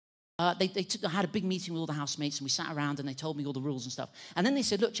I had a big meeting with all the housemates, and we sat around, and they told me all the rules and stuff. And then they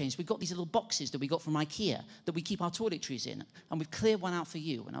said, look, James, we've got these little boxes that we got from IKEA that we keep our toiletries in, and we've cleared one out for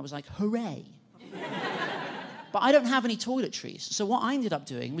you. And I was like, hooray. But I don't have any toiletries. So what I ended up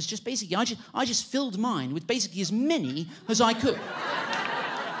doing was just basically, I just filled mine with basically as many as I could.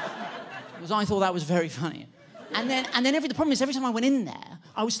 Because I thought that was very funny. And then the problem is, every time I went in there,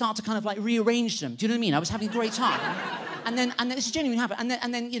 I would start to kind of like rearrange them. Do you know what I mean? I was having a great time. And then this is genuinely happened.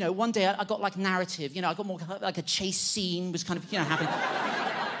 And then, you know, one day I got like narrative, you know, I got more like a chase scene was kind of, you know, happening.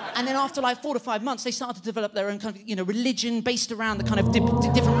 And then after like 4 to 5 months, they started to develop their own kind of, you know, religion based around the kind of different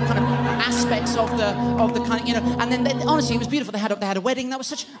kind of aspects of the kind of, you know. And then honestly, it was beautiful. They had a wedding. That was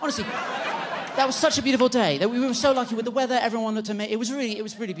such, honestly, that was such a beautiful day. That we were so lucky with the weather. Everyone looked amazing. It was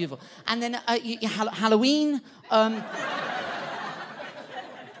really beautiful. And then Halloween.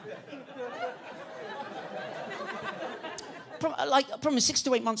 Probably 6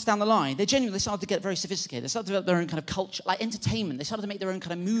 to 8 months down the line, they started to get very sophisticated. They started to develop their own kind of culture, like entertainment. They started to make their own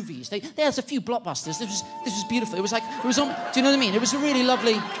kind of movies. They had a few blockbusters. This was beautiful. It was like, do you know what I mean? It was a really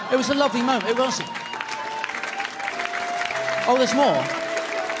lovely, it was a lovely moment. It was. Oh, there's more.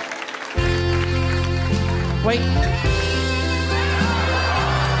 Wait.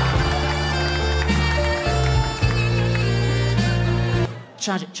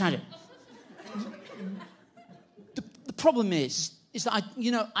 Tragic. The problem is that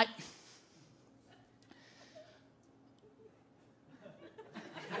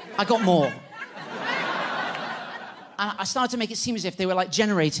I got more. And I started to make it seem as if they were like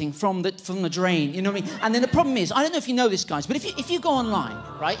generating from the drain, you know what I mean? And then the problem is, I don't know if you know this, guys, but if you go online,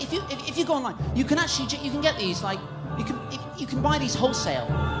 right? If you go online, you can actually get these, like, you can buy these wholesale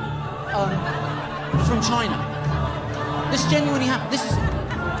from China. This genuinely happened. This is.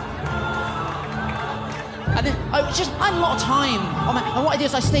 And then I had a lot of time. And what I did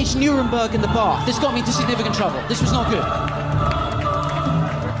is I staged Nuremberg in the bath. This got me into significant trouble. This was not good.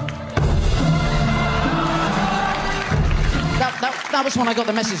 That was when I got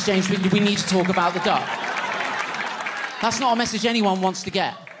the message, James, we need to talk about the duck. That's not a message anyone wants to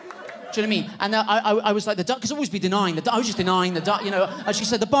get. Do you know what I mean? And I was like, the duck, because I always be denying the duck. I was just denying the duck, you know. And she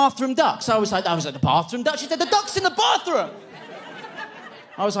said, the bathroom duck. So I was like, the bathroom duck? She said, the duck's in the bathroom.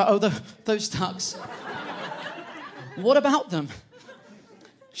 I was like, oh, those ducks. What about them?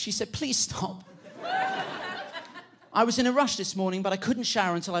 She said, please stop. I was in a rush this morning, but I couldn't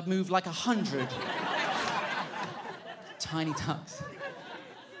shower until I'd moved like 100 tiny ducks.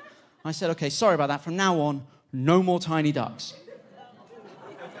 I said, okay, sorry about that. From now on, no more tiny ducks.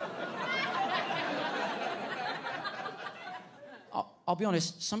 I'll be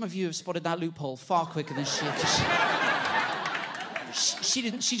honest, some of you have spotted that loophole far quicker than she did.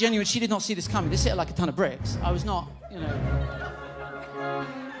 She did not see this coming. This hit her like a ton of bricks. I was not, you know.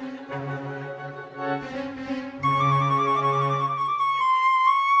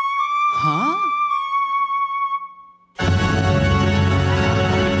 Huh?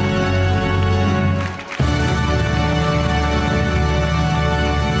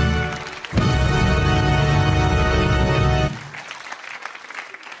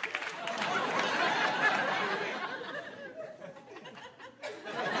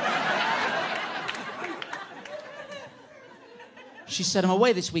 She said, I'm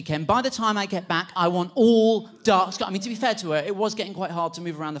away this weekend. By the time I get back, I want all ducks. I mean, to be fair to her, it was getting quite hard to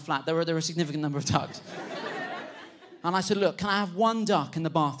move around the flat. There were a significant number of ducks. And I said, look, can I have one duck in the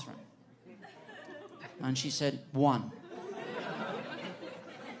bathroom? And she said, one.